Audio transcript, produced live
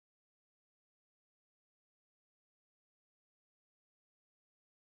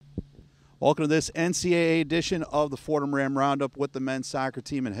Welcome to this NCAA edition of the Fordham Ram Roundup with the men's soccer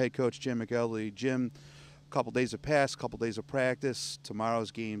team and head coach Jim McElderry. Jim, a couple days have passed, a couple days of practice. Tomorrow's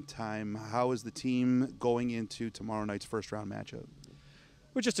game time. How is the team going into tomorrow night's first round matchup?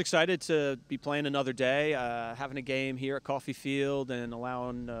 We're just excited to be playing another day, having a game here at Coffey Field and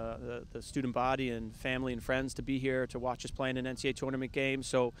allowing the student body and family and friends to be here to watch us playing an NCAA tournament game.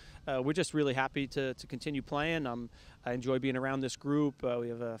 So we're just really happy to continue playing. I enjoy being around this group. We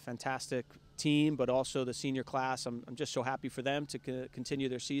have a fantastic team, but also the senior class. I'm just so happy for them to continue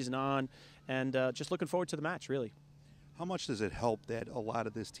their season on, and just looking forward to the match, really. How much does it help that a lot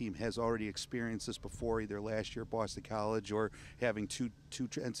of this team has already experienced this before, either last year at Boston College or having two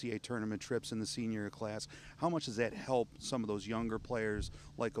NCAA tournament trips in the senior class? How much does that help some of those younger players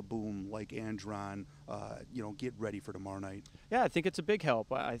like a Boom, like Andron, get ready for tomorrow night? Yeah, I think it's a big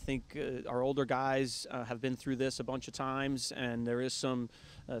help. I think our older guys have been through this a bunch of times, and there is some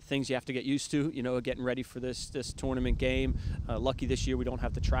things you have to get used to, getting ready for this tournament game. Lucky this year we don't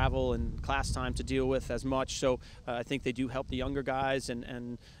have the travel and class time to deal with as much, so I think they do help the younger guys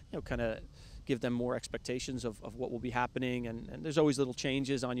and kind of give them more expectations of what will be happening, and there's always little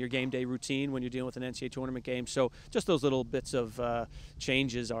changes on your game day routine when you're dealing with an NCAA tournament game, so just those little bits of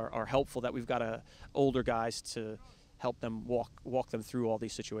changes are helpful, that we've got older guys to help them walk them through all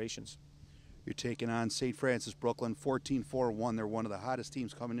these situations. You're taking on St. Francis Brooklyn, 14-4-1. They're one of the hottest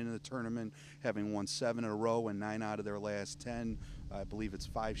teams coming into the tournament, having won 7 in a row and 9 out of their last 10. I believe it's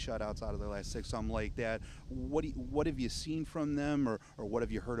 5 shutouts out of their last 6, something like that. What have you seen from them, or what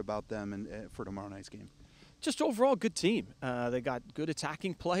have you heard about them for tomorrow night's game? Just overall good team. They got good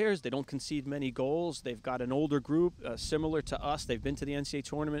attacking players. They don't concede many goals. They've got an older group similar to us. They've been to the NCAA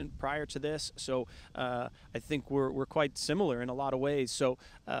tournament prior to this, so I think we're quite similar in a lot of ways. So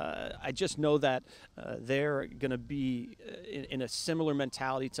I just know that they're going to be in a similar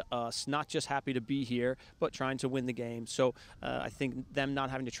mentality to us, not just happy to be here, but trying to win the game. So I think them not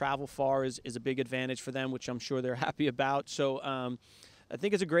having to travel far is a big advantage for them, which I'm sure they're happy about. So I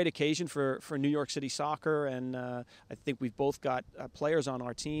think it's a great occasion for New York City soccer, and I think we've both got players on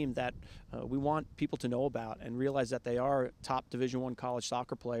our team that we want people to know about and realize that they are top Division I college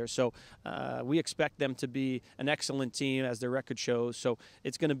soccer players. So we expect them to be an excellent team, as their record shows. So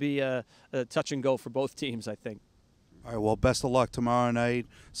it's going to be a touch and go for both teams, I think. All right, well, best of luck tomorrow night,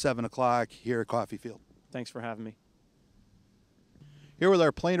 7 o'clock here at Coffey Field. Thanks for having me. Here with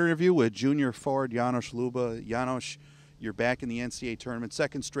our player interview with junior forward Janos Loebe. Janos, you're back in the NCAA tournament,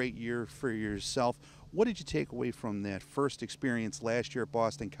 second straight year for yourself. What did you take away from that first experience last year at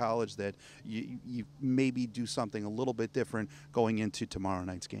Boston College that you maybe do something a little bit different going into tomorrow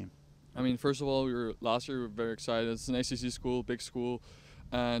night's game? I mean, first of all, last year we were very excited. It's an ACC school, big school,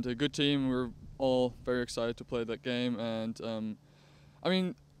 and a good team. We're all very excited to play that game. And I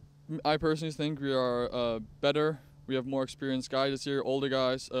mean, I personally think we are better. We have more experienced guys this year, older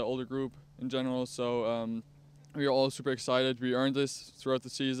guys, older group in general. So we are all super excited. We earned this throughout the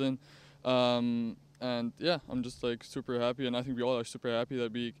season, and yeah, I'm just super happy, and I think we all are super happy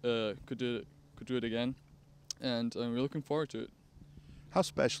that we could do it again, and we're looking forward to it. How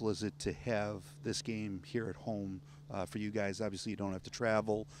special is it to have this game here at home for you guys? Obviously, you don't have to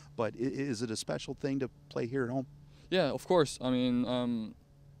travel, but is it a special thing to play here at home? Yeah, of course. I mean,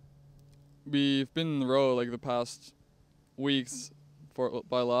 we've been in the row the past weeks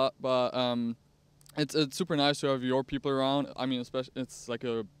by a lot, but it's super nice to have your people around. I mean, especially it's like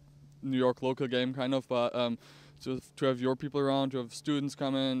a New York local game kind of, but to have your people around, to have students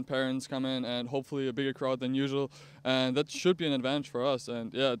come in, parents come in, and hopefully a bigger crowd than usual, and that should be an advantage for us.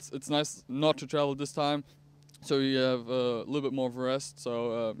 And yeah, it's nice not to travel this time, so you have a little bit more of a rest.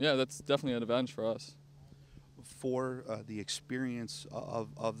 So yeah, that's definitely an advantage for us. For the experience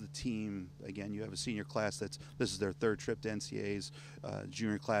of the team, again, you have a senior class this is their third trip to NCAAs.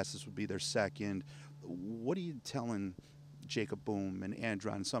 Junior classes would be their second. What are you telling Jacob Boom and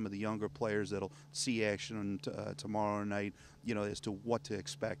Andron, some of the younger players that'll see action tomorrow night, as to what to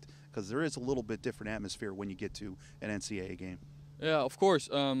expect? Because there is a little bit different atmosphere when you get to an NCAA game. Yeah, of course.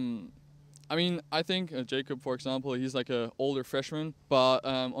 I mean, I think Jacob, for example, he's like an older freshman, but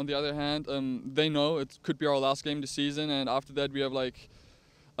on the other hand, they know it could be our last game this season, and after that we have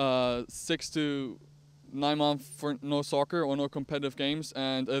 6 to 9 months for no soccer or no competitive games,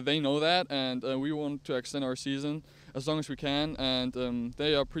 and they know that, and we want to extend our season as long as we can, and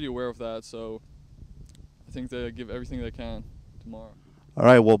they are pretty aware of that, so I think they give everything they can tomorrow. All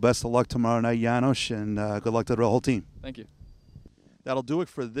right, well, best of luck tomorrow night, Janos, and good luck to the whole team. Thank you. That'll do it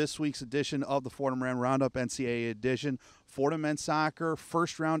for this week's edition of the Fordham Ram Roundup NCAA edition. Fordham men's soccer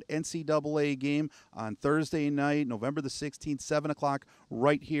first round NCAA game on Thursday night, November the 16th, 7 o'clock,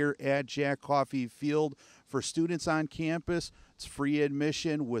 right here at Jack Coffey Field. For students on campus, it's free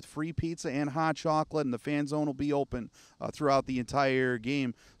admission with free pizza and hot chocolate, and the fan zone will be open throughout the entire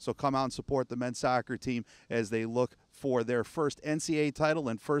game. So come out and support the men's soccer team as they look for their first NCAA title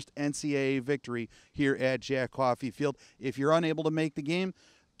and first NCAA victory here at Jack Coffey Field. If you're unable to make the game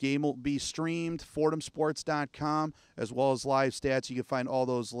will be streamed, FordhamSports.com, as well as live stats. You can find all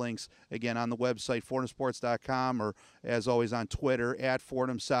those links, again, on the website, FordhamSports.com, or, as always, on Twitter, at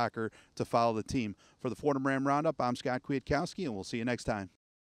Fordham Soccer, to follow the team. For the Fordham Ram Roundup, I'm Scott Kwiatkowski, and we'll see you next time.